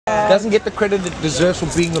doesn't get the credit it deserves for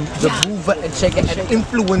being the mover and shaker and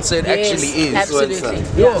influencer it actually is. Absolutely.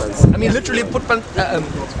 Yes. I mean, literally put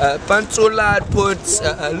Pantsola, puts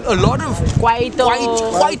a lot of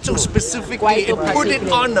Kwaito specifically, and put it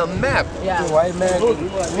on a map. Yeah.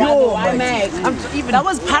 That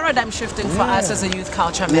was paradigm shifting for us as a youth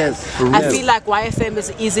culture, man. Yes, I feel like YFM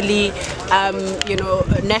is easily, you know,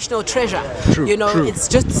 a national treasure. True, you know, true. it's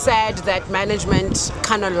just sad that management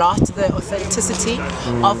kind of lost the authenticity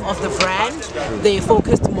of the brand. They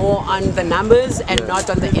focused more on the numbers and not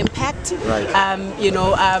on the impact. Right. You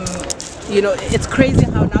know, it's crazy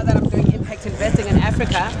how now that I'm doing impact investing in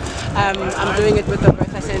Africa, I'm doing it with the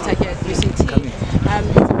Mrhetjha Center here at UCT.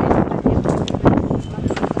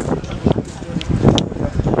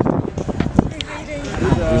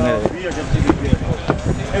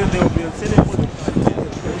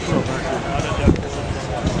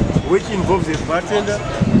 Which involves a bartender.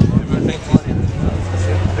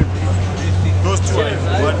 Those two are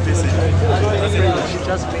one person.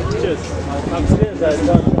 Cheers. Upstairs I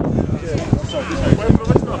done.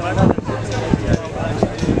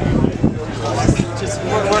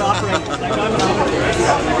 We're operating.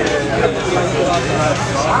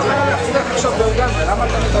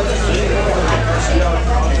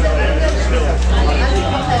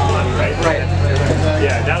 Right.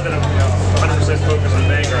 Yeah, now that I'm 100% focused on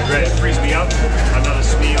Bangor, it frees me up. I'm not a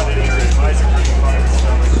SME on any or advising for the environment, so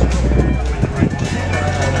it's doing the right thing.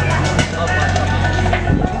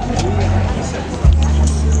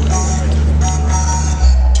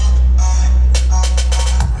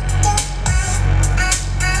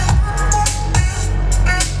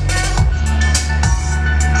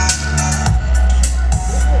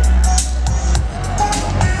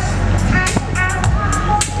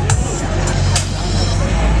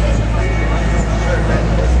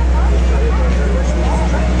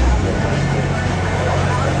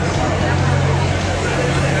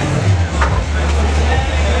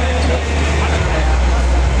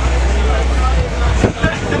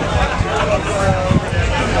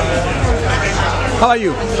 How are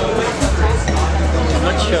you? I'm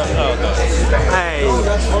not sure. Oh, God. Hi,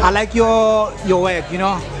 I like your work. You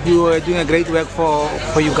know, you are doing a great work for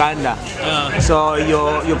Uganda. So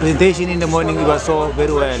your presentation in the morning was so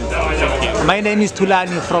very well. My name is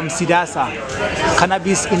Tulani from SIDASA,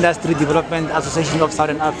 Cannabis Industry Development Association of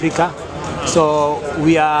Southern Africa. So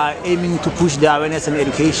we are aiming to push the awareness and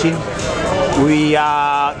education. We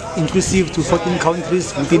are inclusive to 14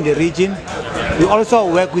 countries within the region. We also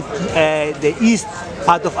work with the east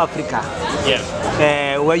part of Africa,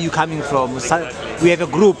 where you're coming from. So we have a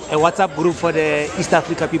group, a WhatsApp group for the East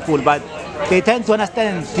Africa people, but they tend to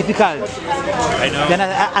understand difficult. I know.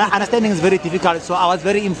 Understanding is very difficult, so I was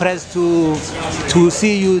very impressed to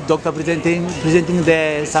see you, Doctor, presenting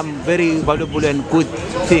some very valuable and good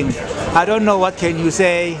things. I don't know what can you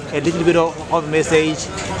say, a little bit of message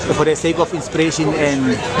for the sake of inspiration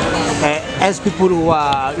and as people who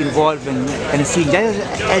are involved and seeing, just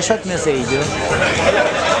a short message. You know?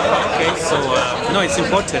 Okay, so no, it's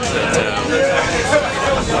important that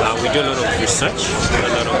we do a lot of research, a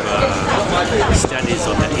lot of studies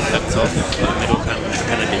on the effects of medical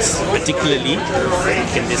cannabis, particularly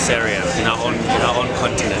in this area, in our own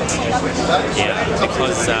continent. Yeah,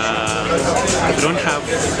 because if we don't have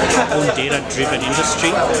our own data-driven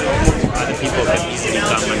industry, other people can easily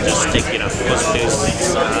come and just take it up because there's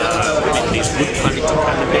good quality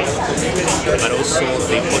cannabis, but also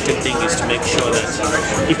the important thing is to make sure that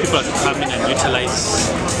if people are coming and utilize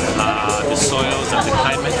the soils and the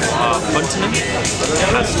climate of our continent,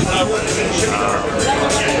 there has to be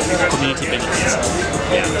community benefits.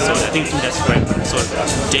 Yeah, so I think that's very important. So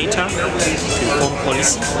data to inform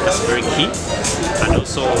policy, that's very key, and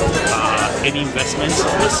also any investment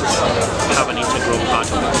must have an integral part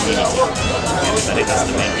of the community. I think that's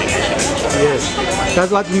the main thing. Yes,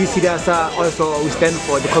 that's what we see as also we stand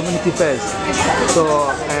for, the community first. So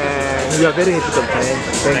we are very happy to play.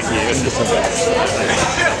 Thank you. Thank you so much.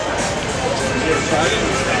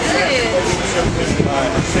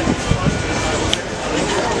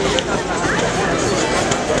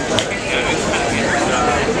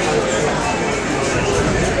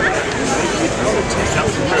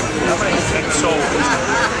 So, I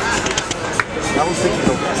was thinking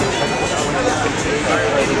of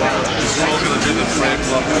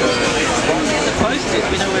The post,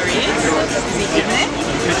 we know where he is. Is he in there?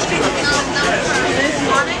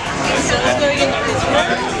 So let's go in this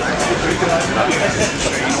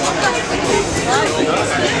room.